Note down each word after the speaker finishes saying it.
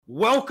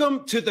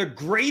Welcome to the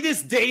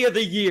greatest day of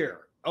the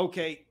year.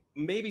 Okay,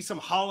 maybe some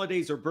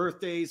holidays or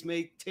birthdays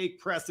may take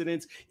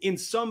precedence in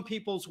some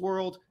people's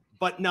world,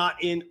 but not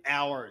in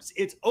ours.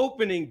 It's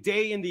opening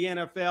day in the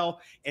NFL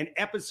and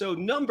episode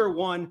number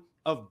 1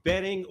 of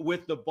Betting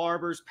with the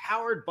Barbers,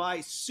 powered by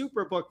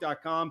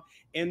Superbook.com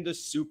and the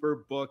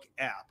Superbook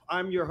app.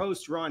 I'm your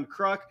host, Ron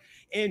Kruk,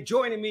 and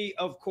joining me,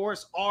 of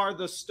course, are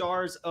the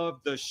stars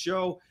of the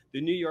show,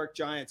 the New York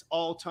Giants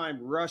all-time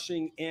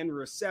rushing and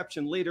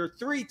reception leader,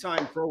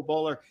 3-time Pro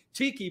Bowler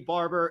Tiki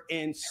Barber,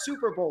 and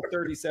Super Bowl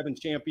 37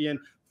 champion,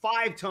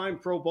 5-time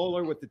Pro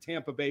Bowler with the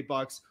Tampa Bay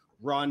Bucks,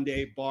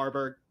 Rondé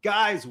Barber.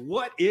 Guys,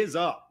 what is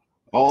up?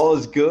 All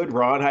is good,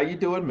 Ron. How you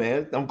doing,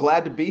 man? I'm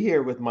glad to be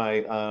here with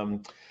my,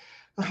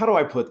 how do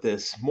I put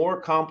this? More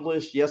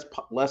accomplished, yes,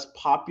 less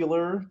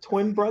popular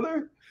twin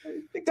brother. I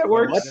think that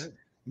works.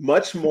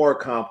 Much more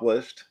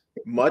accomplished,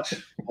 much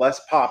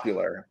less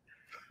popular,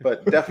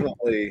 but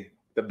definitely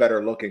the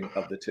better looking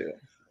of the two.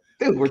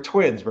 Dude, we're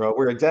twins, bro.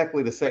 We're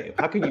exactly the same.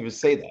 How can you even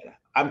say that?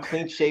 I'm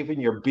clean shaven,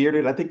 you're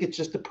bearded. I think it's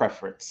just a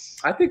preference.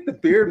 I think the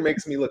beard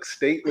makes me look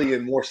stately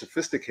and more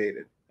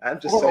sophisticated. I'm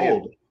just saying.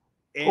 Old.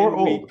 And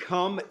we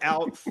come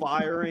out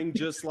firing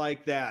just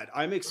like that.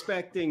 I'm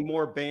expecting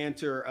more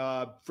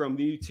banter from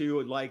you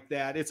two like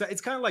that.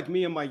 It's kind of like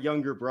me and my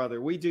younger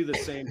brother. We do the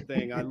same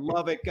thing. I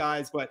love it,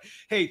 guys. But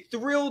hey,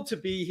 thrilled to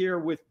be here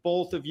with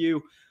both of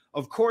you.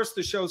 Of course,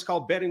 the show's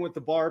called Betting with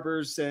the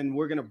Barbers, and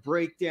we're going to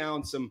break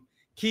down some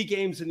key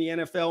games in the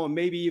NFL and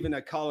maybe even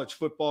a college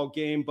football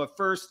game. But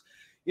first,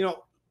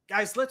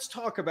 guys, let's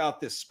talk about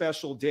this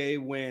special day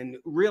when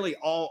really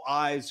all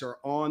eyes are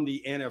on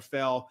the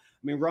NFL. I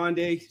mean,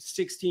 Rondé,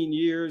 16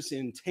 years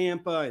in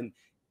Tampa and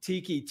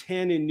Tiki,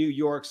 10 in New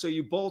York. So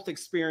you both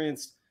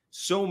experienced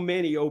so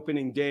many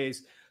opening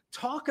days.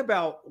 Talk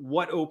about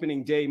what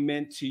opening day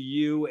meant to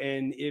you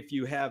and if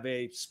you have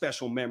a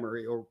special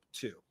memory or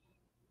two.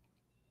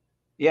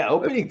 Yeah,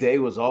 opening day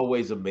was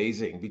always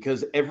amazing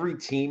because every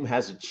team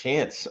has a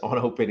chance on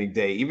opening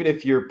day. Even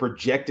if you're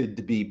projected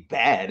to be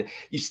bad,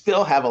 you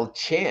still have a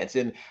chance.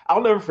 And I'll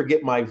never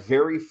forget my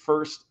very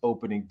first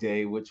opening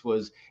day, which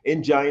was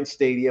in Giant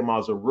Stadium. I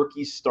was a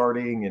rookie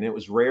starting, and it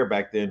was rare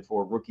back then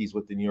for rookies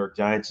with the New York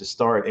Giants to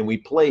start. And we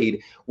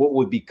played what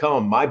would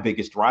become my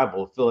biggest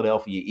rival,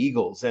 Philadelphia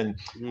Eagles. And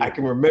I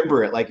can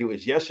remember it like it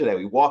was yesterday.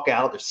 We walk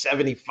out, there's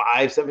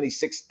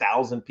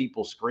 76,000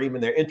 people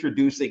screaming. They're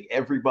introducing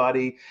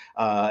everybody.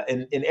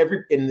 And in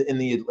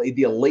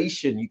the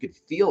elation, you could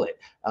feel it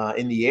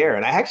in the air.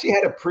 And I actually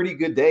had a pretty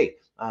good day.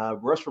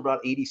 Rushed for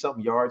about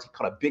 80-something yards. He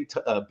caught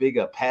a big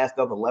pass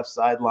down the left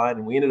sideline,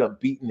 and we ended up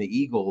beating the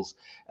Eagles.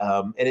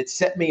 And it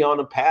set me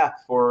on a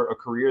path for a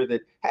career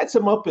that had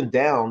some up and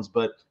downs.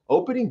 But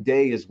opening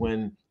day is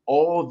when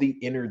all the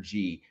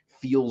energy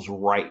feels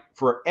right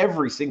for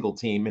every single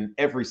team and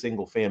every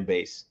single fan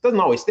base. Doesn't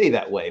always stay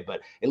that way, but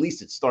at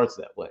least it starts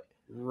that way.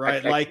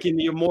 Right, like in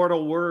the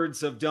immortal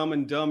words of Dumb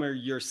and Dumber,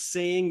 you're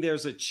saying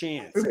there's a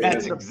chance.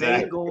 That's the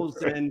exactly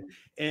Bengals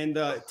and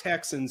the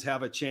Texans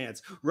have a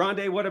chance.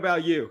 Rondé, what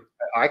about you?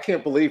 I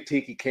can't believe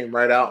Tiki came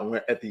right out and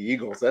went at the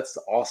Eagles. That's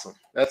awesome.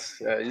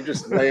 That's you're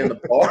just laying the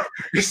bar.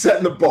 You're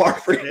setting the bar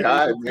for the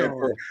guys,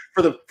 man.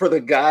 For the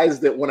guys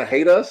that want to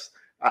hate us,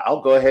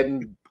 I'll go ahead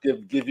and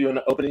give you an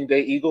opening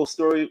day Eagles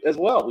story as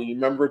well. We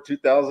remember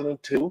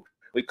 2002.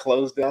 We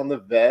closed down the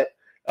Vet.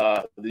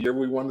 The year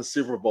we won the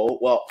Super Bowl.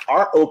 Well,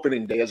 our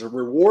opening day, as a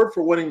reward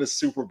for winning the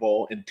Super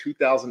Bowl in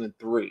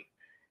 2003,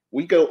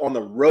 we go on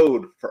the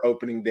road for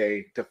opening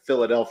day to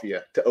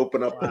Philadelphia to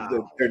open up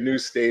their new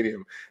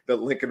stadium, the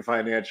Lincoln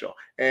Financial.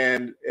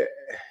 And,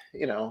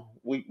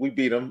 we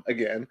beat them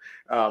again.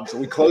 So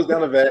we closed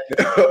down the Vet,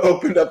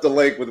 opened up the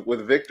lake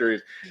with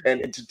victories.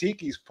 And to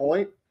Tiki's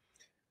point,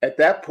 at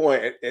that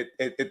point,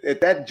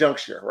 at that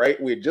juncture,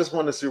 right, we had just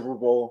won the Super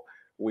Bowl.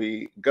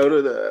 We go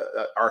to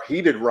our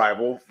heated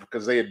rival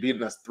because they had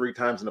beaten us 3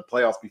 times in the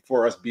playoffs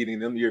before us beating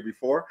them the year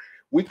before.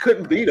 We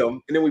couldn't beat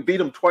them, and then we beat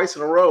them twice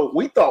in a row.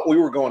 We thought we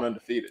were going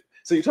undefeated.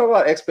 So you talk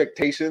about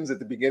expectations at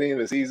the beginning of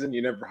the season.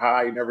 You're never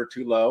high, you're never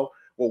too low.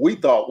 Well, we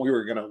thought we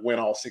were going to win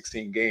all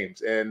 16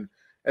 games, and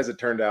as it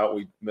turned out,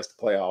 we missed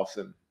the playoffs,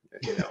 and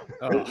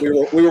we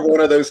were one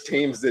of those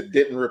teams that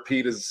didn't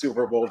repeat as a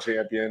Super Bowl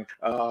champion.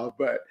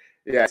 But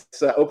yeah,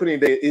 opening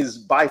day is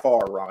by far,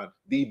 Ron,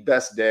 the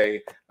best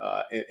day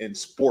in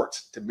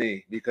sports to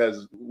me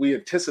because we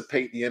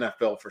anticipate the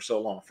NFL for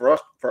so long.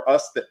 For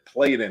us that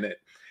played in it,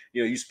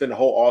 you spend the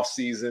whole off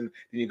season,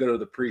 then you go to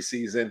the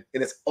preseason,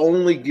 and it's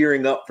only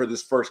gearing up for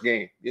this first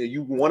game.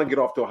 You want to get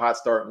off to a hot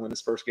start and win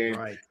this first game.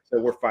 Right. So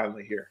we're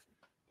finally here.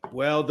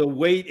 Well, the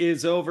wait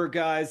is over,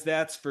 guys.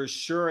 That's for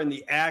sure. And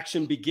the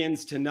action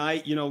begins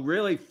tonight.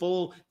 Really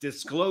full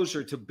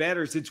disclosure to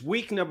bettors. It's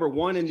week number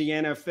 1 in the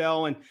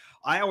NFL. And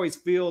I always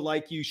feel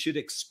like you should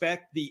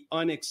expect the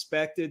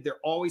unexpected. There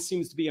always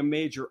seems to be a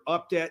major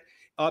upset,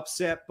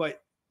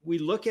 but we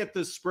look at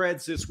the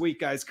spreads this week,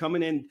 guys,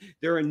 coming in.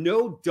 There are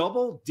no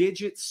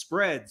double-digit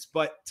spreads,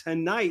 but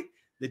tonight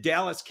the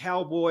Dallas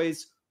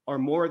Cowboys are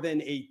more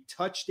than a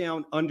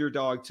touchdown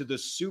underdog to the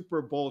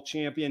Super Bowl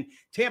champion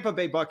Tampa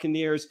Bay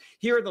Buccaneers.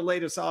 Here are the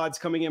latest odds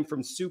coming in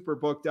from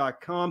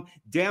superbook.com.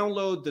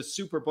 Download the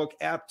Superbook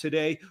app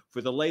today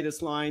for the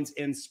latest lines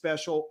and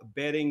special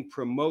betting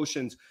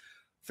promotions.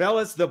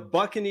 Fellas, the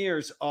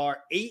Buccaneers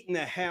are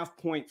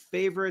 8.5-point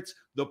favorites.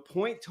 The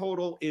point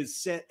total is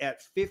set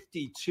at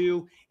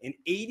 52, and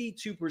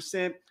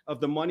 82%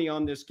 of the money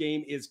on this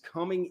game is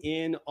coming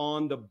in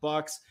on the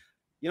Bucs.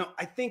 You know,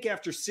 I think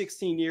after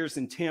 16 years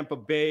in Tampa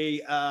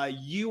Bay,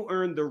 you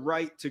earned the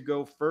right to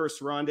go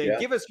first, Rondé. Yeah.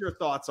 Give us your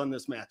thoughts on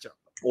this matchup.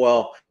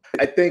 Well,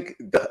 I think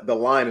the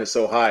line is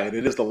so high, and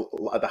it is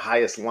the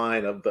highest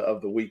line of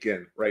the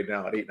weekend right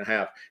now at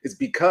 8.5. It's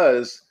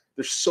because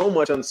there's so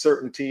much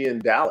uncertainty in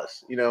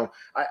Dallas. You know,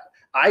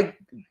 I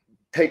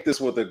take this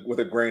with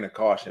a grain of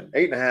caution.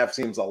 8.5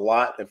 seems a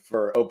lot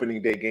for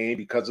opening day game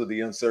because of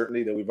the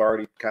uncertainty that we've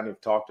already kind of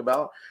talked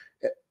about.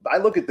 I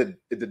look at the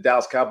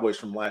Dallas Cowboys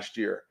from last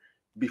year.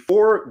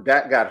 Before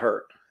Dak got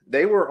hurt,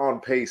 they were on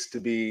pace to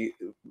be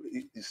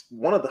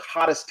one of the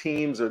hottest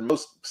teams or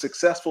most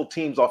successful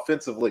teams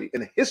offensively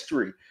in the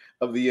history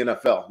of the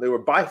NFL. They were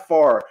by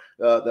far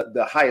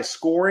the highest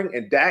scoring,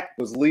 and Dak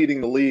was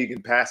leading the league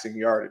in passing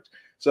yardage.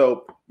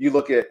 So you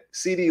look at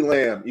CeeDee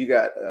Lamb, you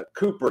got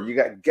Cooper, you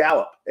got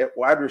Gallup at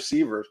wide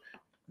receivers.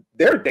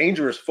 They're a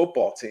dangerous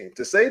football team.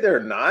 To say they're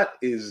not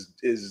is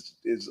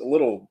a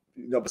little,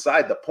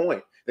 beside the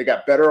point. They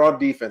got better on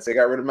defense. They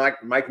got rid of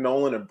Mike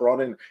Nolan and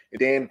brought in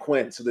Dan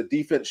Quinn. So the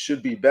defense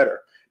should be better.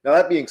 Now,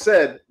 that being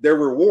said, their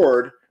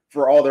reward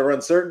for all their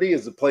uncertainty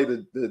is to play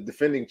the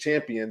defending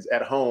champions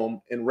at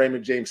home in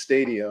Raymond James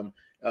Stadium.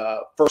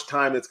 First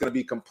time it's going to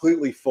be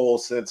completely full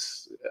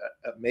since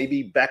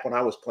maybe back when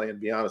I was playing, to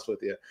be honest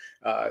with you.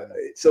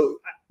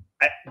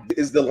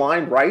 Is the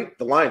line right?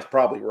 The line's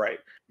probably right,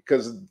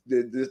 because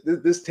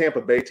this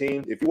Tampa Bay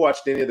team, if you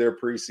watched any of their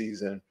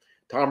preseason,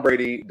 Tom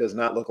Brady does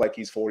not look like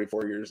he's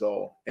 44 years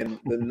old. And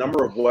the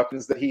number of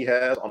weapons that he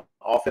has on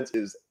offense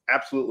is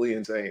absolutely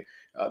insane.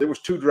 There was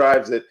 2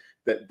 drives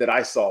that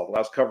I saw when I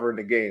was covering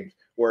the games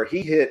where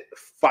he hit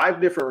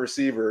 5 different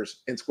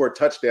receivers and scored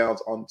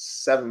touchdowns on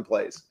 7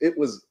 plays. It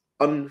was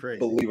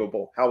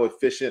unbelievable how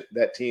efficient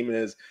that team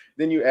is.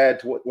 Then you add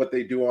to what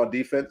they do on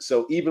defense.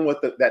 So even with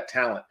that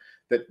talent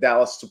that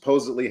Dallas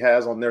supposedly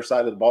has on their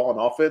side of the ball on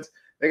offense,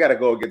 they got to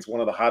go against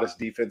one of the hottest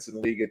defense in the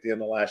league at the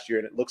end of last year,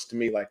 and it looks to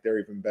me like they're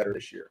even better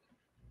this year.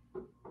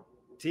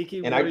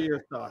 Tiki, what are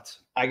your thoughts?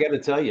 I got to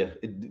tell you,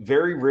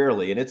 very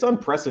rarely, and it's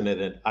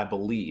unprecedented, I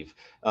believe,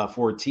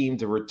 for a team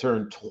to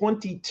return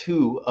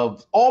 22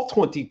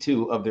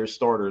 of their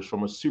starters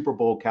from a Super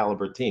Bowl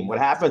caliber team. What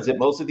happens at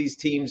most of these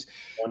teams,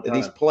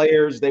 these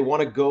players, they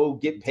want to go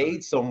get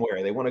paid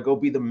somewhere. They want to go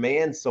be the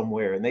man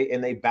somewhere, and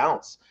they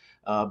bounce.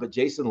 But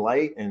Jason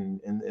Light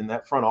and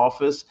that front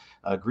office,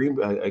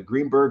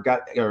 Greenberg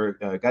got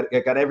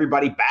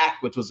everybody back,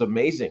 which was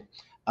amazing.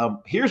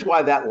 Here's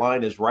why that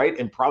line is right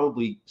and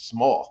probably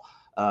small.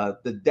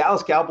 The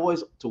Dallas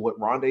Cowboys, to what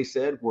Rondé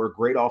said, were a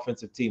great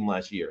offensive team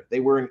last year.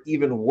 They were an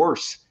even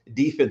worse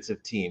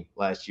defensive team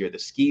last year. The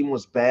scheme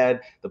was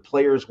bad. The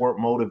players weren't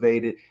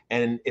motivated.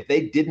 And if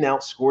they didn't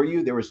outscore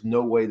you, there was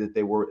no way that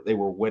they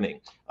were winning.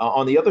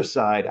 On the other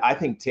side, I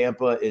think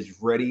Tampa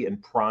is ready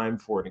and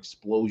primed for an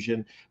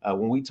explosion.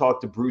 When we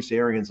talked to Bruce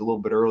Arians a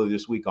little bit earlier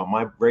this week on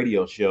my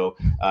radio show,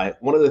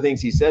 one of the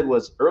things he said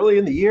was early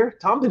in the year,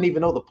 Tom didn't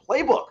even know the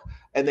playbook.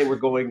 And they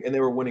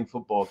were winning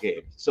football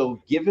games.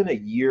 So given a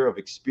year of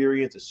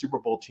experience, a Super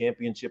Bowl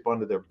championship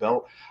under their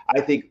belt,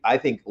 I think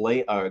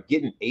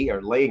getting 8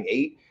 or laying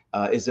 8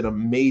 is an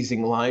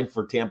amazing line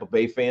for Tampa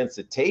Bay fans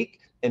to take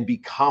and be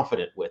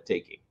confident with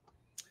taking.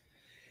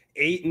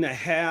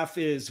 8.5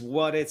 is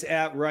what it's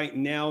at right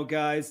now,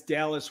 guys.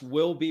 Dallas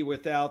will be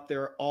without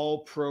their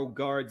all-pro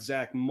guard,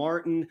 Zach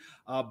Martin.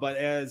 But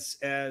as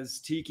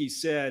Tiki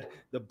said,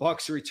 the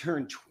Bucs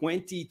returned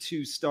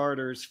 22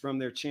 starters from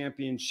their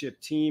championship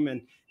team,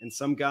 and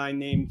some guy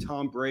named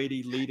Tom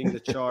Brady leading the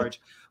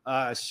charge.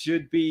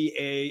 Should be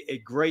a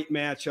great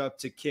matchup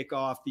to kick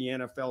off the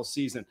NFL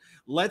season.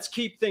 Let's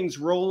keep things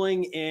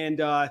rolling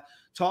and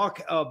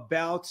talk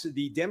about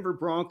the Denver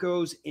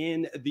Broncos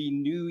and the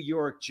New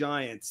York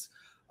Giants.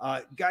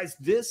 Guys,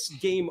 this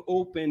game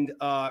opened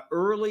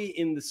early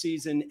in the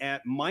season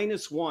at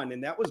 -1,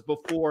 and that was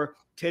before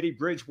Teddy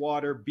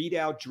Bridgewater beat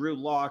out Drew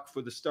Lock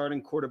for the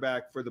starting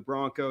quarterback for the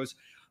Broncos.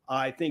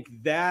 I think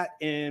that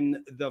and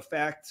the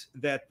fact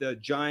that the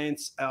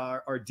Giants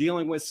are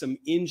dealing with some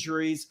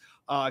injuries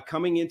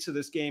coming into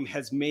this game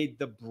has made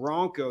the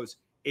Broncos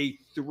a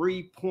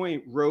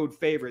 3-point road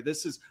favorite.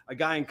 This is a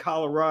guy in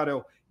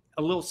Colorado,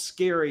 a little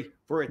scary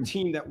for a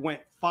team that went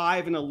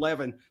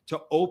 5-11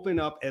 to open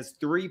up as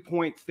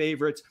 3-point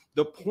favorites.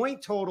 The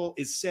point total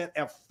is set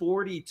at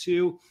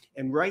 42.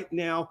 And right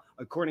now,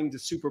 according to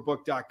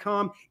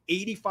superbook.com,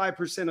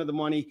 85% of the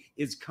money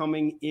is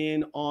coming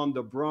in on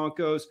the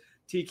Broncos.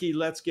 Tiki,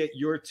 let's get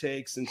your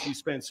take since you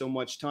spent so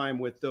much time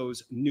with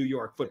those New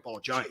York Football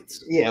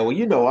Giants. Yeah,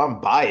 well,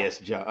 I'm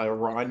biased,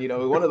 Ron.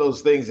 One of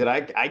those things that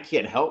I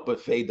can't help but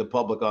fade the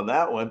public on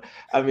that one.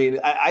 I mean,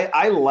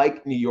 I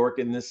like New York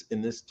in this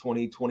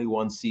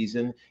 2021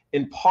 season,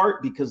 in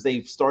part because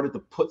they've started to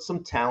put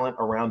some talent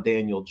around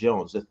Daniel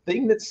Jones. The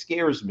thing that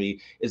scares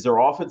me is their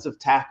offensive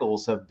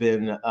tackles have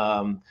been,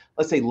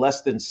 let's say,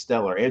 less than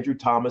stellar. Andrew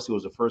Thomas, who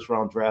was a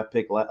first-round draft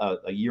pick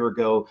a year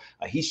ago,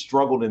 he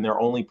struggled in their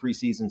only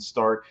preseason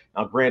start.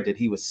 Now, granted,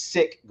 he was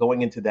sick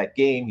going into that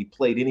game. He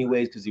played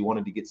anyways because he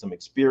wanted to get some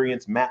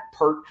experience. Matt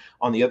Pert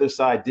on the other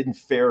side didn't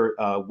fare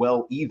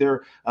well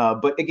either.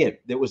 But again,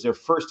 it was their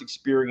first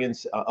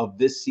experience of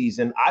this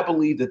season. I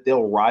believe that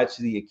they'll rise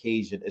to the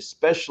occasion,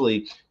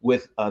 especially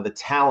with the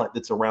talent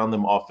that's around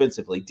them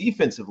offensively.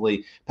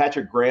 Defensively,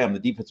 Patrick Graham, the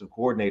defensive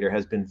coordinator,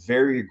 has been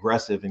very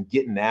aggressive in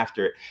getting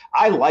after it.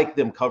 I like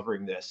them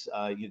covering this.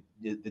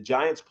 The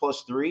Giants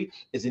 +3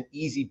 is an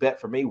easy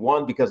bet for me.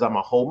 One, because I'm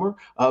a homer,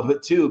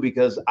 but two,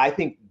 because I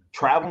think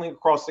traveling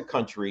across the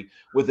country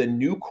with a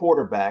new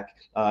quarterback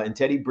in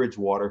Teddy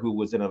Bridgewater, who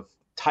was in a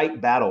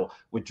tight battle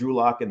with Drew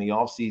Lock in the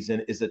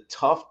offseason, is a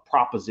tough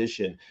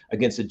proposition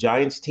against a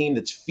Giants team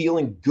that's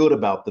feeling good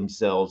about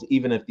themselves,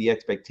 even if the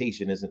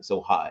expectation isn't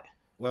so high.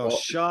 Well,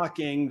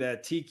 shocking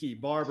that Tiki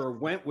Barber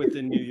went with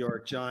the New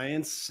York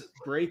Giants.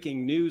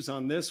 Breaking news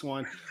on this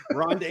one.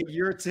 Rondé,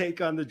 your take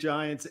on the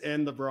Giants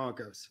and the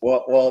Broncos.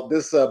 Well,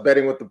 this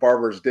betting with the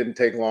Barbers didn't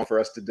take long for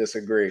us to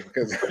disagree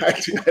because I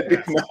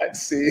did not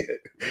see it.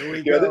 Here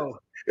we go.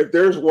 If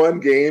there's one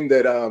game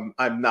that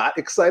I'm not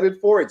excited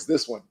for, it's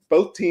this one.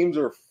 Both teams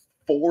are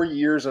 4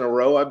 years in a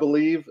row, I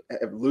believe,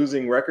 have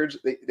losing records.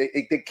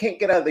 They can't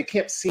get out. They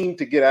can't seem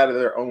to get out of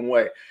their own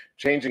way.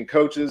 Changing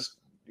coaches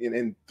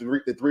in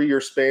the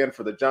 3-year span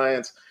for the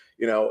Giants.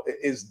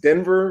 Is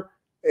Denver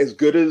as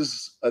good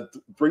as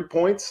 3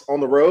 points on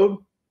the road?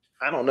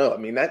 I don't know. I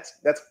mean, that's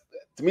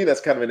to me,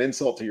 that's kind of an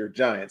insult to your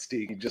Giants,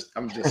 T.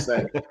 I'm just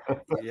saying.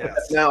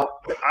 Yes. Now,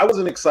 I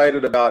wasn't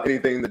excited about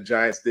anything the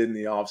Giants did in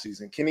the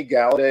offseason. Kenny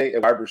Galladay, a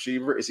wide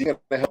receiver, is he going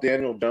to help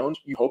Daniel Jones?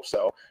 You hope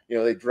so.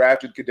 They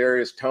drafted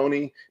Kadarius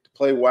Toney to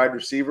play wide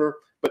receiver.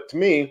 But to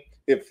me,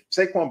 if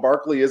Saquon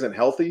Barkley isn't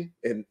healthy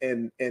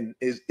and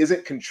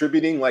isn't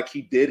contributing like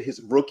he did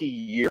his rookie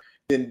year,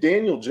 then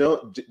Daniel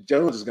Jones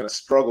is going to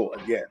struggle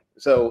again.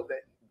 So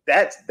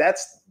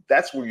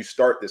that's where you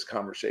start this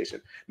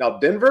conversation. Now,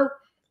 Denver,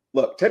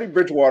 look, Teddy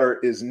Bridgewater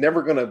is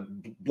never going to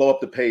blow up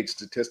the page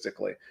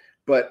statistically,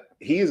 but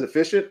he is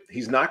efficient.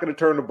 He's not going to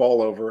turn the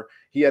ball over.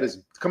 He had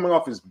coming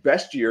off his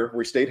best year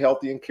where he stayed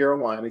healthy in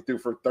Carolina. He threw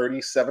for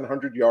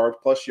 3,700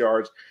 plus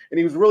yards, and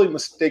he was really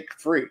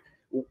mistake-free.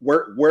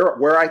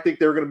 Where I think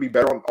they're going to be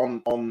better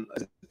on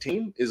as a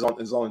team is on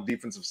the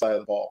defensive side of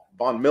the ball.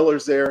 Von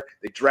Miller's there.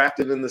 They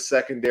drafted in the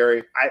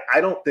secondary.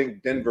 I don't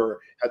think Denver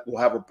will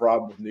have a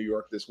problem with New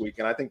York this week,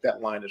 and I think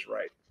that line is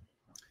right.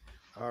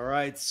 All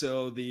right,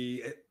 so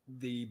the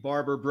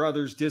Barber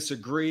brothers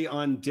disagree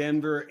on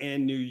Denver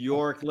and New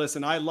York.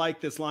 Listen, I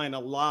like this line a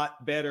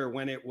lot better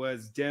when it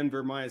was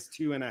Denver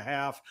 -2.5.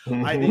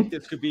 Mm-hmm. I think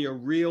this could be a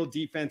real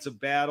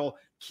defensive battle,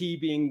 key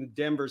being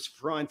Denver's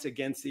front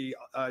against the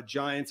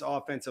Giants'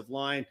 offensive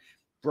line.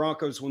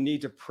 Broncos will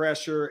need to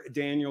pressure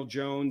Daniel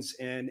Jones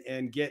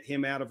and get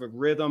him out of a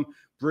rhythm.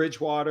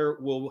 Bridgewater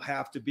will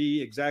have to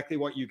be exactly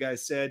what you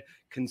guys said,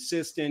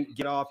 consistent,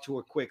 get off to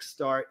a quick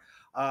start.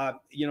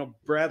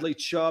 Bradley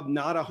Chubb,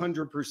 not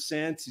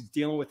 100%. He's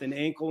dealing with an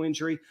ankle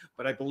injury,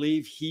 but I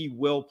believe he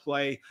will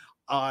play.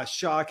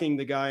 Shocking,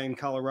 the guy in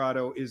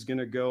Colorado is going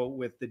to go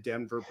with the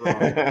Denver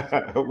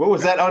Broncos. What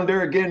was that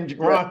under again,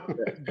 Ron?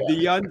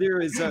 The under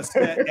is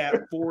set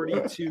at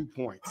 42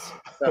 points.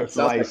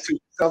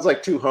 Sounds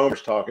like two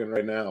homers talking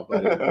right now.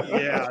 But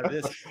yeah,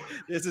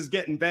 this is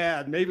getting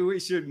bad. Maybe we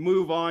should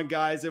move on,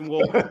 guys, and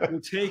we'll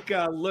take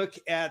a look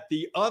at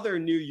the other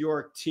New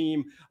York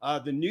team,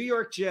 the New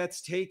York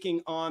Jets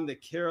taking on the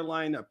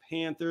Carolina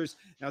Panthers.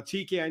 Now,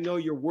 Tiki, I know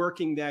you're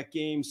working that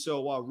game,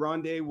 so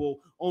Rondé will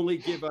only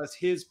give us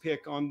his pick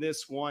on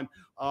this one,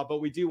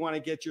 but we do want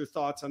to get your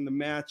thoughts on the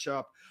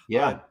matchup.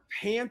 Yeah,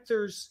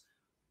 Panthers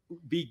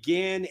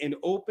began an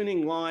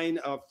opening line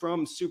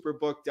from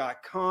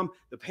superbook.com.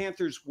 The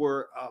Panthers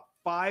were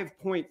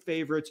 5-point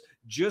favorites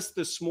just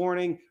this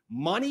morning.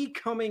 Money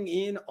coming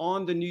in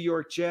on the New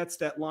York Jets.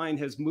 That line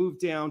has moved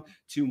down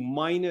to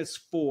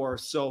 -4.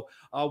 So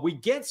we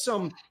get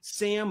some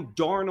Sam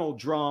Darnold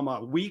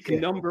drama. Week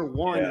number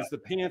 1 as the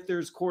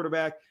Panthers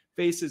quarterback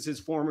faces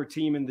his former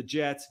team in the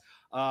Jets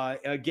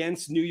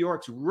against New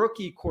York's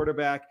rookie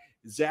quarterback,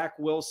 Zach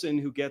Wilson,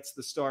 who gets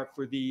the start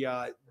for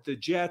the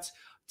Jets.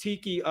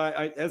 Tiki,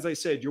 as I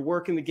said, you're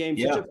working the game.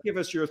 So just give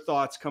us your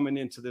thoughts coming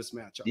into this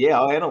matchup. Yeah,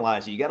 I'll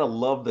analyze it. You got to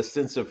love the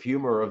sense of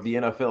humor of the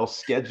NFL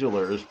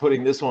schedulers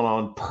putting this one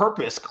on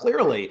purpose,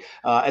 clearly,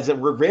 as a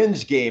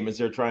revenge game, as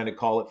they're trying to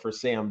call it for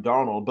Sam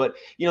Darnold. But,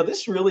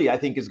 this really, I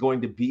think, is going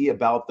to be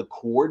about the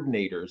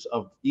coordinators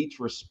of each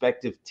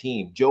respective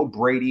team. Joe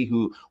Brady,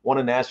 who won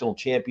a national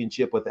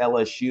championship with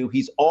LSU,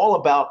 he's all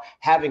about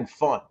having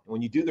fun.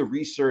 When you do the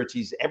research,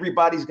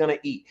 everybody's going to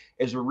eat.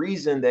 There's a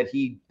reason that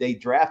they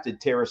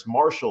drafted Terrace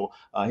Marshall,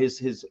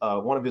 his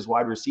one of his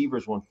wide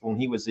receivers when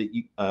he was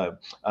at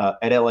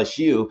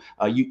LSU.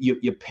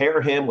 You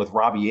pair him with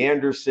Robbie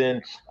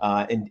Anderson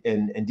and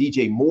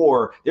DJ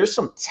Moore. There's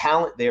some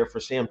talent there for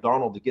Sam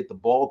Darnold to get the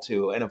ball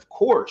to. And of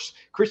course,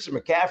 Christian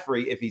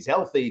McCaffrey, if he's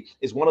healthy,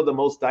 is one of the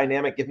most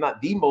dynamic, if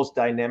not the most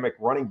dynamic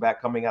running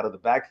back coming out of the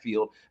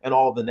backfield in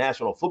all of the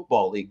National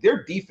Football League.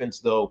 Their defense,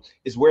 though,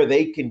 is where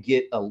they can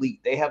get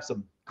elite. They have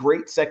some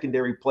great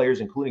secondary players,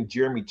 including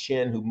Jeremy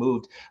Chin, who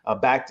moved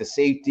back to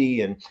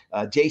safety, and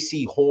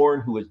J.C. Horn,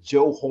 who is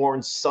Joe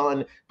Horn's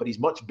son, but he's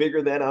much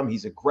bigger than him.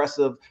 He's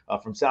aggressive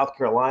from South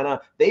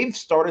Carolina. They've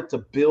started to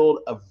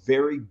build a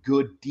very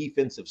good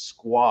defensive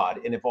squad.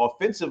 And if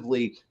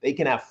offensively they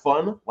can have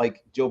fun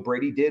like Joe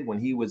Brady did when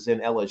he was in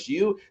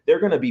LSU, they're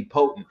going to be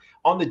potent.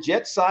 On the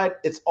Jets side,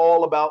 it's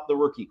all about the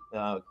rookie.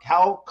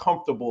 How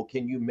comfortable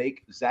can you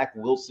make Zach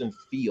Wilson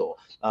feel?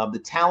 The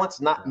talent's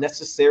not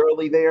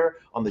necessarily there.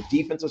 On the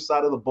defensive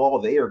side of the ball,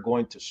 they are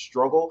going to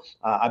struggle,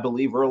 I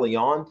believe, early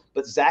on.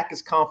 But Zach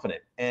is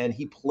confident, and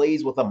he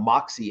plays with a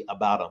moxie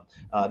about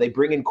him. They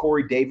bring in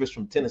Corey Davis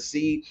from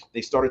Tennessee.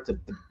 They started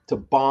to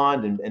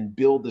bond and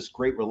build this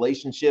great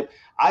relationship.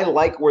 I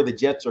like where the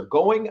Jets are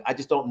going. I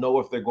just don't know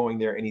if they're going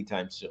there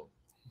anytime soon.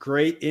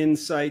 Great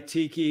insight,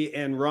 Tiki.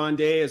 And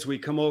Rondé, as we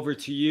come over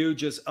to you,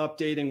 just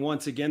updating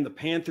once again, the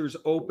Panthers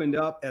opened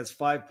up as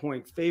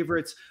 5-point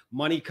favorites.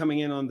 Money coming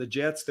in on the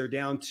Jets. They're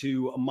down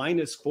to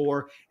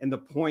 -4, and the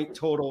point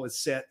total is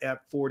set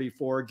at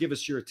 44. Give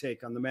us your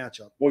take on the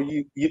matchup. Well,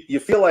 you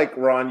feel like,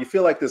 Ron, you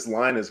feel like this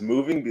line is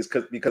moving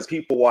because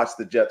people watch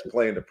the Jets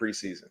play in the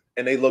preseason,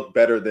 and they look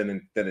better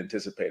than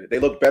anticipated. They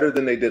look better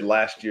than they did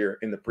last year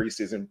in the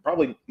preseason,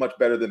 probably much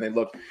better than they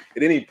looked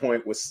at any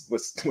point with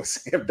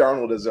Sam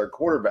Darnold as their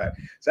quarterback.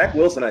 Zach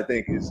Wilson, I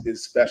think,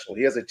 is special.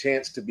 He has a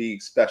chance to be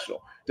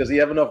special. Does he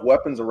have enough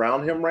weapons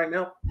around him right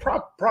now?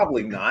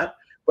 Probably not.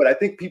 But I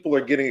think people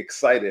are getting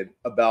excited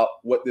about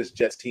what this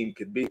Jets team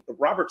could be.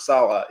 Robert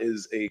Saleh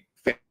is a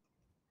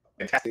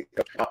fantastic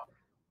coach.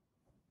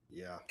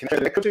 Yeah.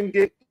 Can the coaching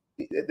get?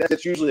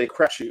 That's usually a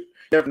crapshoot. You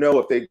never know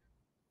if they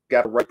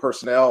got the right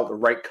personnel, the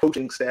right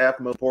coaching staff.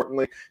 Most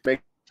importantly, make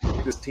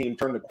this team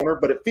turn the corner,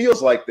 but it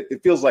feels like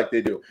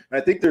they do.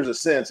 And I think there's a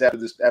sense after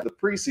the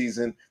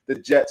preseason, the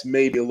Jets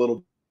may be a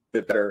little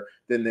bit better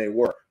than they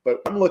were.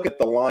 But I'm looking at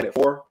the line at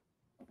 4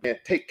 and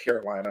take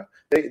Carolina.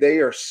 They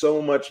are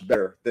so much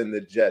better than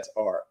the Jets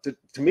are.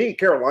 To me,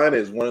 Carolina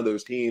is one of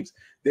those teams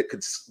that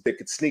could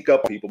sneak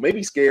up on people,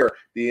 maybe scare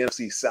the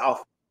NFC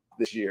South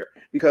this year.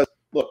 Because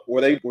look,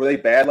 were they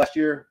bad last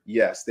year?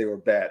 Yes, they were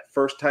bad.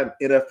 First time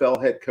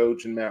NFL head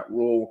coach in Matt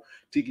Rule.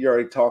 Tiki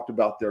already talked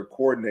about their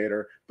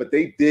coordinator, but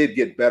they did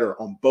get better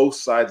on both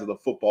sides of the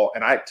football.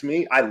 And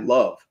I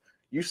love.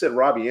 You said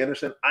Robbie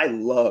Anderson. I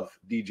love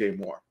DJ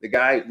Moore. The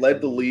guy led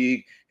the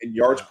league in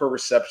yards per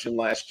reception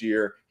last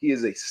year. He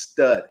is a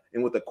stud.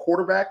 And with a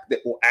quarterback that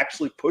will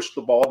actually push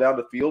the ball down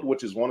the field,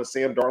 which is one of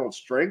Sam Darnold's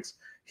strengths,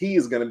 he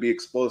is going to be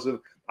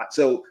explosive.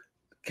 So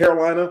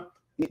Carolina,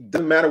 it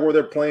doesn't matter where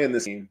they're playing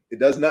this team. It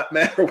does not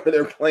matter where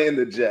they're playing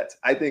the Jets.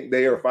 I think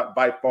they are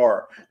by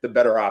far the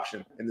better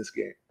option in this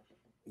game.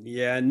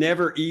 Yeah,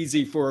 never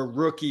easy for a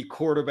rookie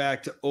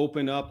quarterback to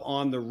open up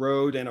on the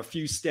road. And a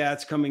few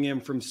stats coming in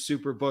from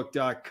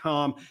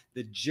Superbook.com.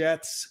 The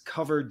Jets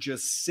covered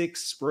just 6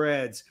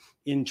 spreads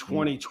in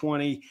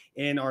 2020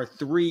 and are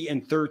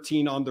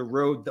 3-13 on the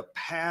road the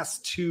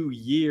past 2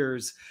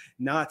 years.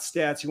 Not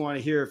stats you want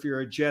to hear if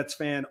you're a Jets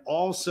fan.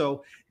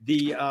 Also,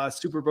 the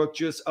Superbook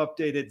just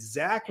updated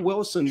Zach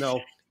Wilson, though,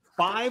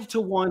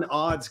 5-1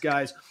 odds,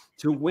 guys,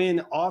 to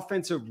win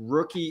Offensive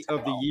Rookie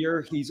of the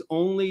Year. He's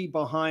only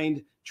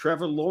behind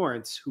Trevor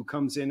Lawrence, who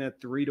comes in at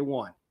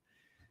 3-1.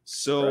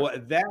 So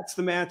that's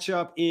the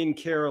matchup in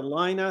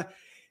Carolina.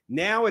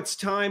 Now it's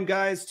time,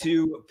 guys,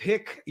 to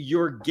pick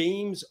your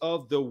games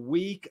of the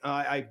week.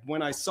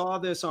 When I saw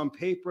this on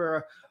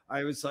paper,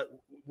 I was like,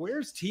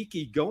 where's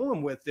Tiki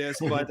going with this?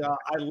 But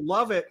I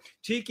love it.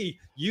 Tiki,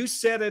 you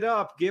set it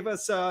up. Give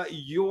us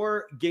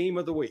your game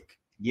of the week.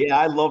 Yeah,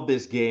 I love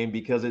this game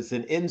because it's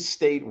an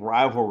in-state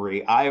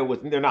rivalry.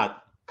 They're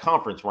not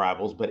conference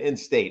rivals, but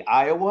in-state.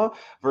 Iowa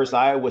versus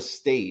Iowa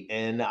State.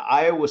 And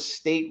Iowa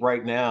State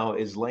right now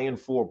is laying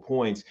 4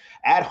 points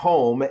at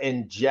home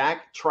in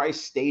Jack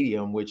Trice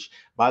Stadium, which,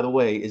 by the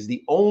way, is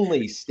the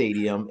only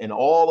stadium in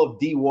all of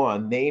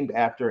D1 named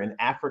after an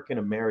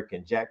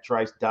African-American. Jack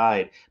Trice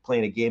died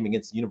playing a game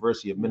against the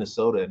University of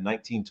Minnesota in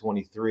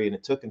 1923, and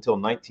it took until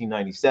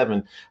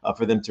 1997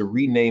 for them to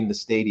rename the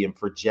stadium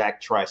for Jack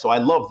Trice. So I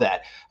love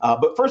that.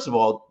 But first of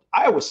all,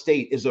 Iowa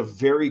State is a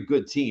very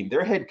good team.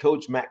 Their head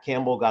coach, Matt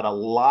Campbell, got a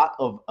lot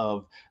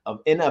of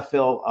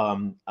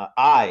NFL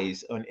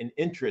eyes and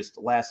interest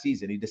last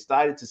season. He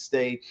decided to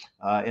stay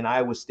in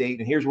Iowa State,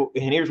 and here's what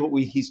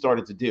he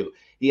started to do.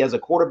 He has a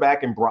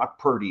quarterback in Brock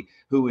Purdy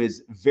who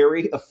is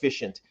very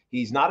efficient.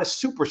 He's not a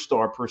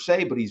superstar per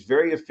se, but he's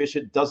very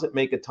efficient, doesn't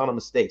make a ton of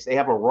mistakes. They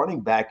have a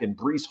running back in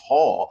Breece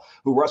Hall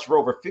who rushed for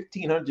over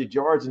 1,500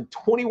 yards and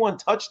 21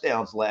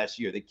 touchdowns last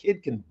year. The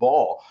kid can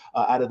ball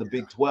out of the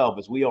Big 12.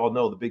 As we all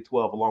know, the Big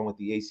 12, along with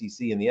the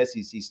ACC and the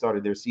SEC,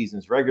 started their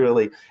seasons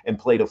regularly and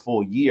played a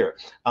full year.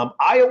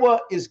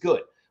 Iowa is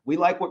good. We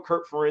like what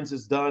Kirk Ferentz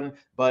has done,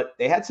 but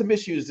they had some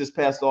issues this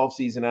past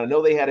offseason. I know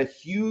they had a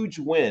huge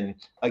win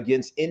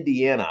against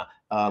Indiana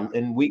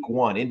in week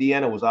 1.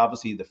 Indiana was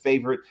obviously the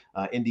favorite.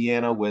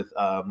 Indiana with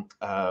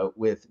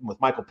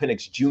Michael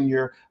Penix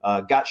Jr.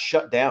 Got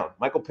shut down.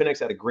 Michael Penix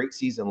had a great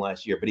season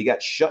last year, but he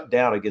got shut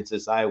down against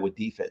this Iowa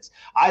defense.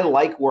 I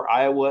like where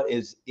Iowa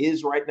is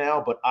right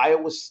now, but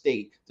Iowa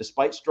State,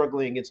 despite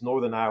struggling against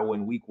Northern Iowa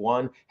in week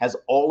 1, has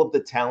all of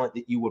the talent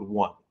that you would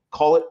want.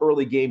 Call it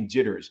early game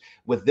jitters.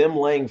 With them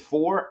laying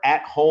 4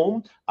 at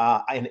home,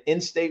 an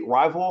in-state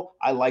rival,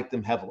 I like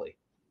them heavily.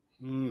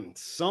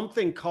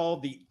 Something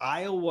called the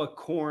Iowa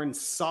Corn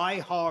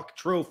Cy-Hawk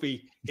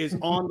Trophy is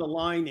on the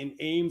line in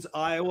Ames,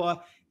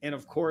 Iowa. And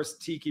of course,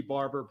 Tiki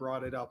Barber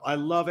brought it up. I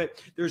love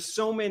it. There's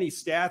so many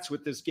stats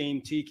with this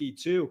game, Tiki,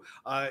 too.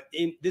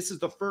 This is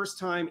the first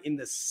time in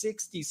the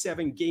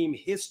 67-game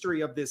history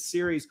of this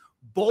series,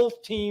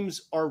 both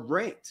teams are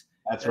ranked.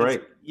 That's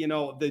right. You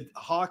know, the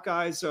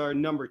Hawkeyes are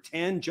number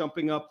 10,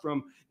 jumping up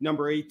from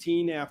number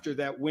 18 after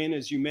that win,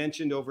 as you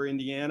mentioned, over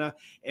Indiana.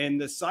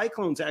 And the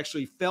Cyclones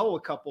actually fell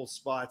a couple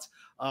spots.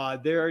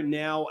 They're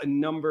now a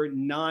number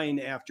 9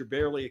 after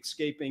barely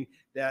escaping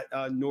that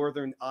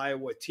Northern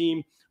Iowa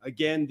team.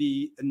 Again,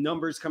 the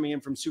numbers coming in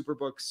from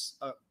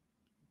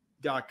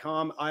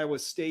superbooks.com. Iowa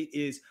State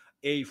is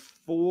a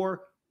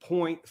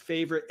 4-point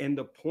favorite, and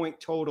the point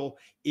total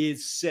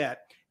is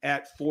set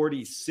at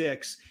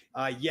 46.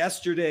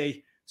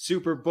 Yesterday,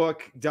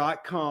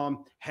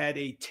 superbook.com had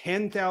a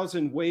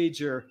 10,000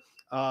 wager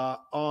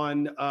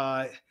on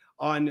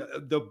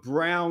the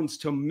Browns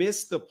to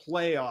miss the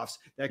playoffs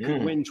that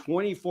could win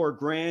 24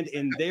 grand.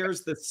 And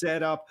there's the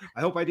setup. I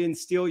hope I didn't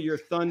steal your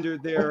thunder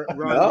there,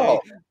 Ron.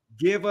 No.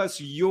 Give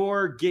us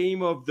your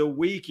game of the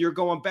week. You're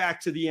going back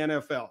to the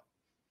NFL.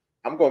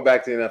 I'm going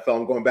back to the NFL.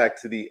 I'm going back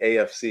to the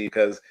AFC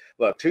because,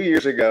 look, 2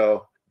 years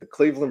ago, the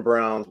Cleveland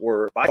Browns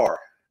were by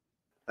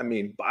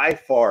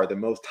far the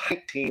most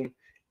hyped team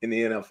in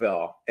the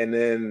NFL, and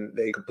then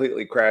they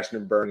completely crashed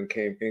and burned and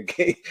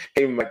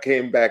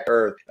came back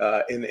earth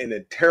in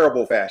a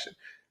terrible fashion.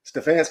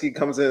 Stefanski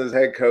comes in as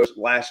head coach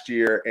last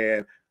year,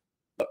 and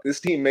look, this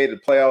team made the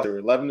playoffs. They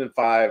were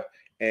 11-5,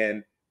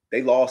 and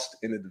they lost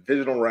in the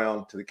divisional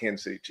round to the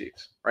Kansas City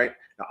Chiefs. Right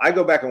now, I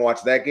go back and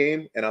watch that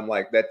game, and I'm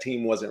like, that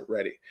team wasn't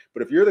ready.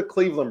 But if you're the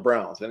Cleveland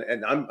Browns,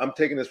 and I'm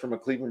taking this from a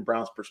Cleveland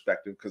Browns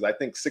perspective because I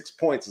think 6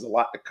 points is a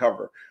lot to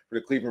cover for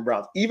the Cleveland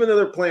Browns, even though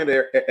they're playing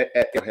at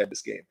Arrowhead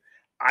this game.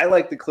 I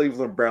like the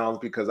Cleveland Browns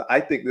because I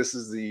think this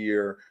is the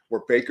year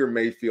where Baker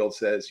Mayfield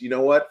says, you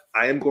know what?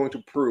 I am going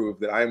to prove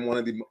that I am one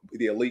of the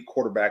elite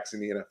quarterbacks in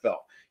the NFL.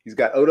 He's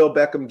got Odell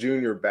Beckham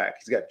Jr. back.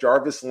 He's got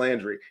Jarvis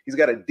Landry. He's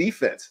got a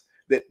defense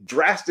that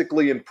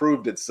drastically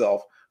improved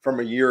itself from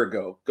a year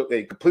ago.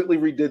 They completely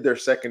redid their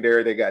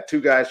secondary. They got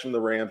 2 guys from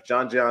the Rams,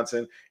 John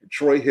Johnson and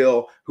Troy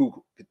Hill,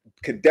 who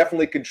can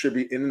definitely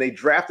contribute. And then they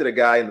drafted a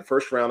guy in the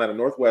first round out of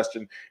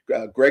Northwestern,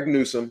 Greg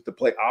Newsome, to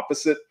play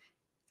opposite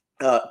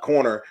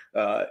corner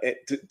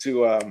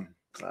I'm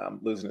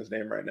losing his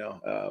name right now.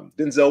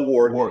 Denzel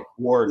Ward.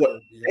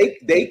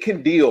 They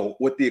can deal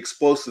with the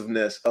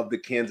explosiveness of the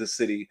Kansas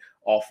City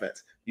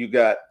offense. You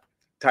got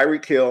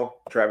Tyreek Hill,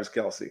 Travis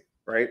Kelce,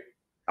 right?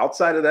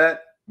 Outside of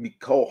that,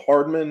 Mecole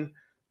Hardman,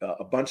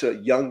 a bunch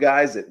of young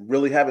guys that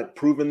really haven't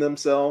proven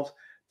themselves.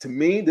 To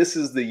me, this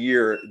is the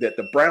year that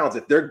the Browns,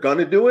 if they're going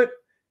to do it,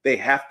 they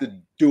have to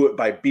do it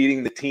by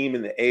beating the team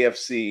in the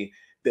AFC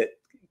that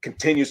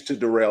continues to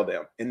derail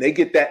them. And they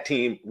get that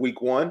team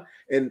week 1.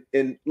 And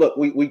look,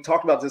 we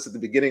talked about this at the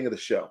beginning of the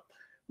show.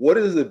 What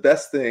is the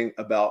best thing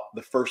about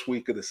the first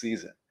week of the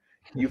season?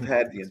 You've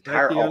had the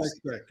entire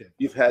offseason.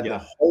 You've had the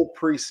whole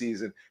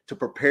preseason to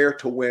prepare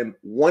to win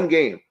one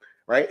game.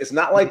 Right? It's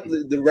not like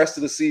the rest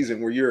of the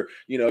season where you're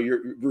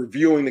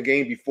reviewing the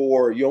game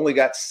before. You only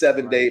got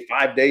 5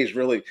 days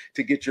really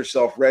to get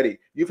yourself ready.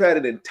 You've had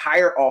an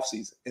entire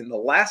offseason. And the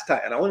last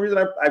time, and the only reason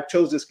I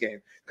chose this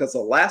game, because the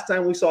last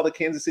time we saw the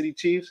Kansas City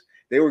Chiefs,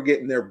 they were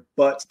getting their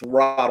butts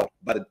throttled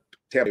by the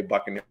Tampa Bay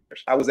Buccaneers.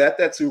 I was at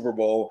that Super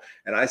Bowl,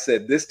 and I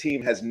said, this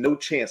team has no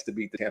chance to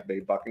beat the Tampa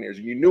Bay Buccaneers.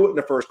 And you knew it in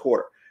the first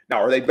quarter.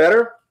 Now, are they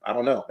better? I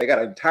don't know. They got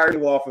an entire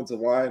new offensive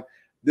line.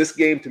 This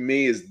game, to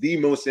me, is the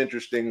most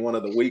interesting one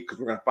of the week because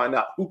we're going to find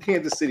out who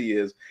Kansas City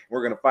is.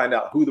 We're going to find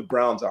out who the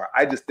Browns are.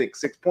 I just think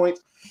 6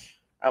 points,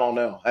 I don't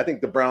know. I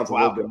think the Browns are a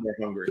little bit more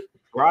hungry.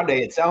 Grande,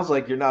 it sounds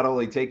like you're not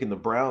only taking the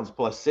Browns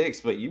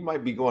 +6, but you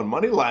might be going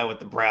money line with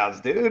the Browns,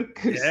 dude.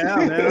 Yeah,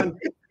 man.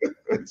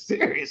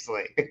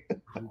 Seriously.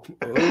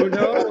 Who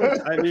knows?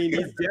 I mean,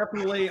 he's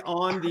definitely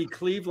on the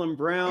Cleveland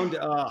Brown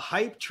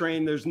hype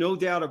train. There's no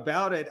doubt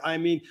about it. I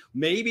mean,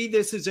 maybe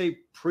this is a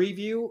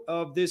preview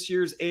of this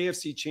year's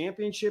AFC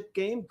Championship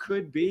game.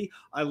 Could be.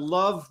 I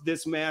love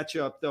this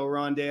matchup, though,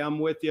 Rondé. I'm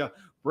with you.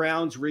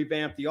 Browns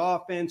revamp the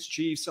offense.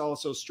 Chiefs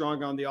also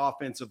strong on the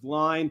offensive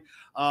line.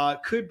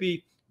 Could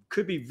be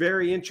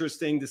very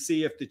interesting to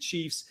see if the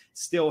Chiefs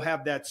still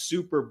have that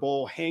Super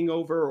Bowl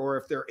hangover or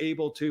if they're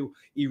able to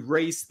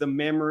erase the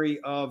memory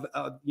of,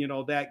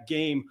 that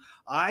game.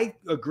 I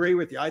agree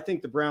with you. I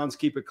think the Browns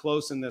keep it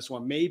close in this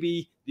one.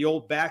 Maybe the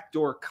old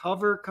backdoor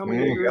cover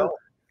coming through.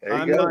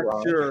 I'm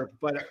not sure,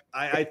 but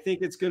I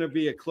think it's going to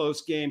be a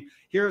close game.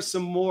 Here are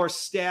some more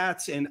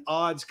stats and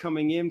odds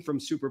coming in from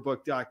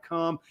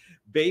Superbook.com.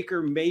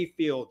 Baker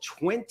Mayfield,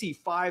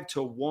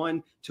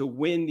 25-1 to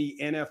win the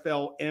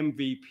NFL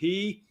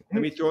MVP.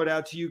 Let me throw it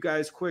out to you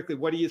guys quickly.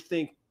 What do you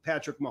think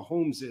Patrick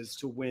Mahomes is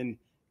to win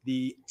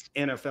the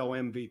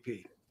NFL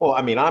MVP? Well,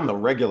 I mean, I'm a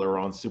regular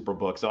on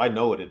Superbook, so I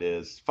know what it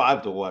is.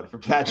 5-1 for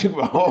Patrick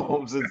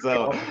Mahomes. And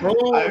so,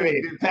 I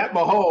mean, Pat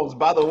Mahomes,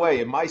 by the way,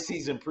 in my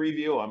season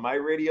preview on my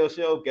radio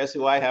show, guess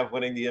who I have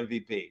winning the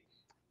MVP?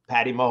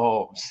 Patty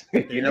Mahomes.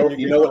 You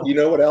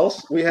know what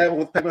else we have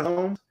with Pat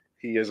Mahomes?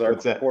 He is our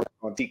reporter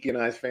on Tiki and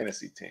I's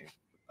fantasy team.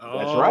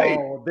 That's right.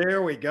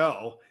 There we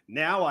go.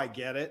 Now I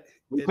get it.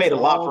 We paid a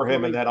lot for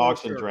him in that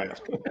auction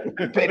draft.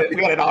 We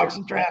had an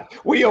auction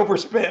draft. We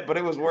overspent, but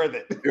it was worth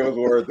it. It was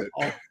worth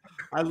it.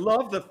 I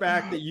love the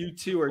fact that you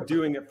two are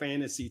doing a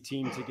fantasy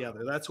team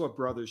together. That's what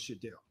brothers should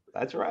do.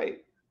 That's right.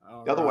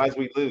 Otherwise,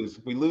 we lose.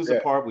 We lose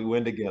apart, we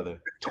win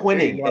together.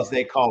 Twinning, as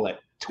they call it.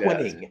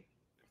 Twinning. Yes.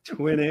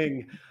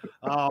 Twinning.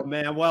 Oh,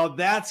 man. Well,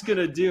 that's going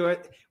to do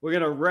it. We're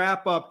going to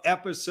wrap up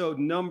episode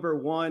number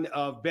 1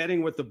 of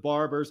Betting with the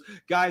Barbers.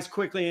 Guys,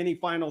 quickly, any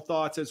final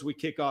thoughts as we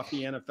kick off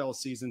the NFL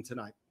season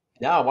tonight?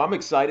 Yeah, well, I'm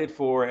excited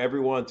for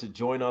everyone to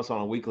join us on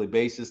a weekly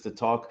basis to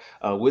talk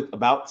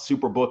about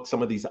Superbook,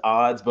 some of these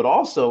odds, but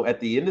also at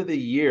the end of the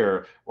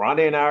year,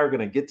 Rondé and I are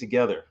going to get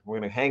together. We're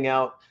going to hang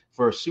out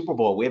for a Super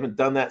Bowl. We haven't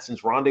done that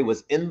since Rondé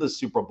was in the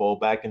Super Bowl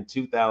back in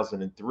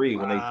 2003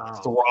 when they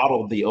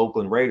throttled the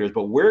Oakland Raiders.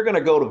 But we're going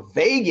to go to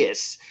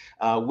Vegas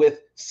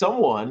with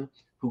someone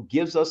who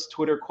gives us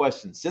Twitter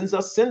questions, send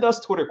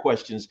us Twitter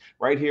questions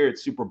right here at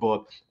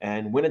Superbook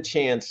and win a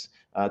chance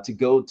to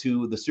go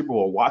to the Super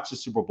Bowl, watch the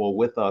Super Bowl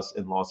with us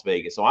in Las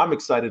Vegas. So I'm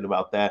excited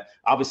about that.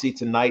 Obviously,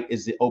 tonight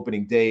is the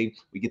opening day.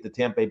 We get the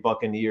Tampa Bay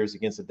Buccaneers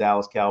against the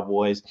Dallas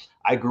Cowboys.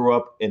 I grew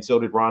up, and so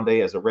did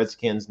Rondé, as a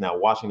Redskins, now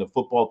Washington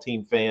football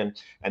team fan.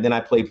 And then I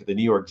played for the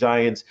New York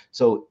Giants.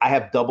 So I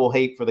have double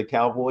hate for the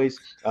Cowboys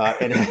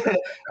and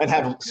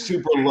have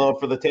super love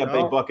for the Tampa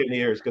Bay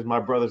Buccaneers because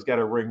my brother's got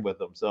a ring with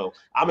them. So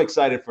I'm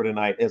excited for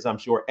tonight, as I'm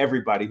sure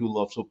everybody who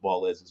loves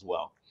football is as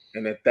well.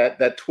 And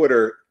that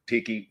Twitter,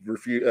 Tiki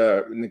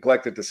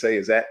neglected to say,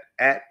 is at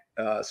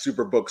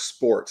Superbook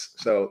Sports.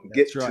 So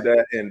get to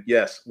that. And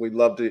yes, we'd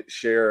love to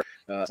share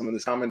some of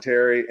this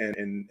commentary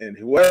and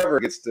whoever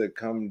gets to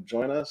come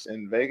join us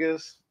in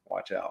Vegas,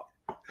 watch out.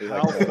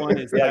 How fun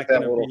is that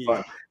going to be?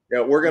 Fun.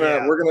 Yeah, we're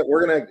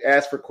gonna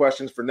ask for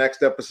questions for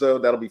next episode.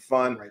 That'll be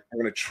fun. Right.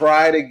 We're gonna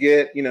try to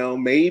get,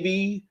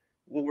 maybe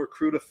we'll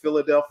recruit a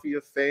Philadelphia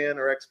fan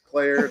or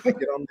ex-player to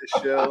get on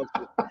this show,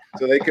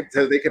 so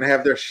they can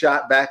have their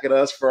shot back at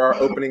us for our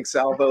opening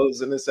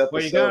salvos in this episode.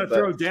 Well, you got to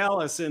throw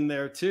Dallas in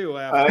there too.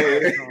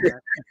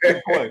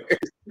 Good point.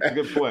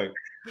 Good point.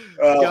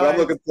 Guys, I'm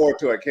looking forward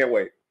to it. Can't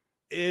wait.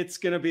 It's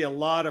going to be a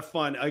lot of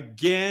fun.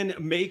 Again,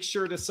 make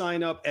sure to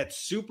sign up at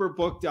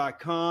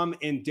superbook.com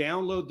and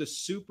download the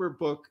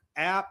Superbook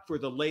app for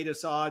the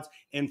latest odds,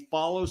 and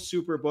follow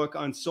Superbook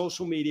on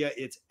social media.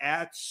 It's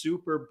at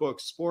Superbook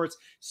Sports.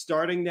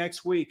 Starting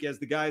next week, as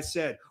the guys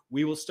said,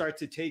 we will start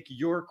to take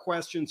your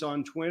questions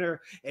on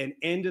Twitter, and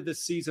end of the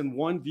season,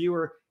 one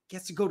viewer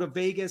gets to go to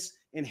Vegas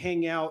and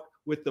hang out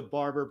with the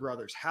Barber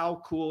Brothers.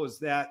 How cool is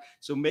that?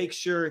 So make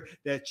sure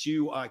that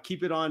you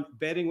keep it on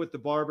Betting with the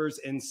Barbers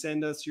and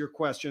send us your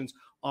questions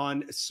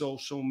on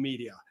social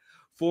media.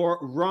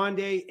 For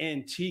Rondé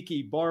and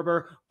Tiki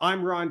Barber,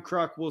 I'm Ron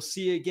Kruk. We'll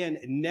see you again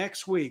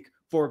next week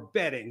for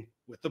Betting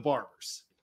with the Barbers.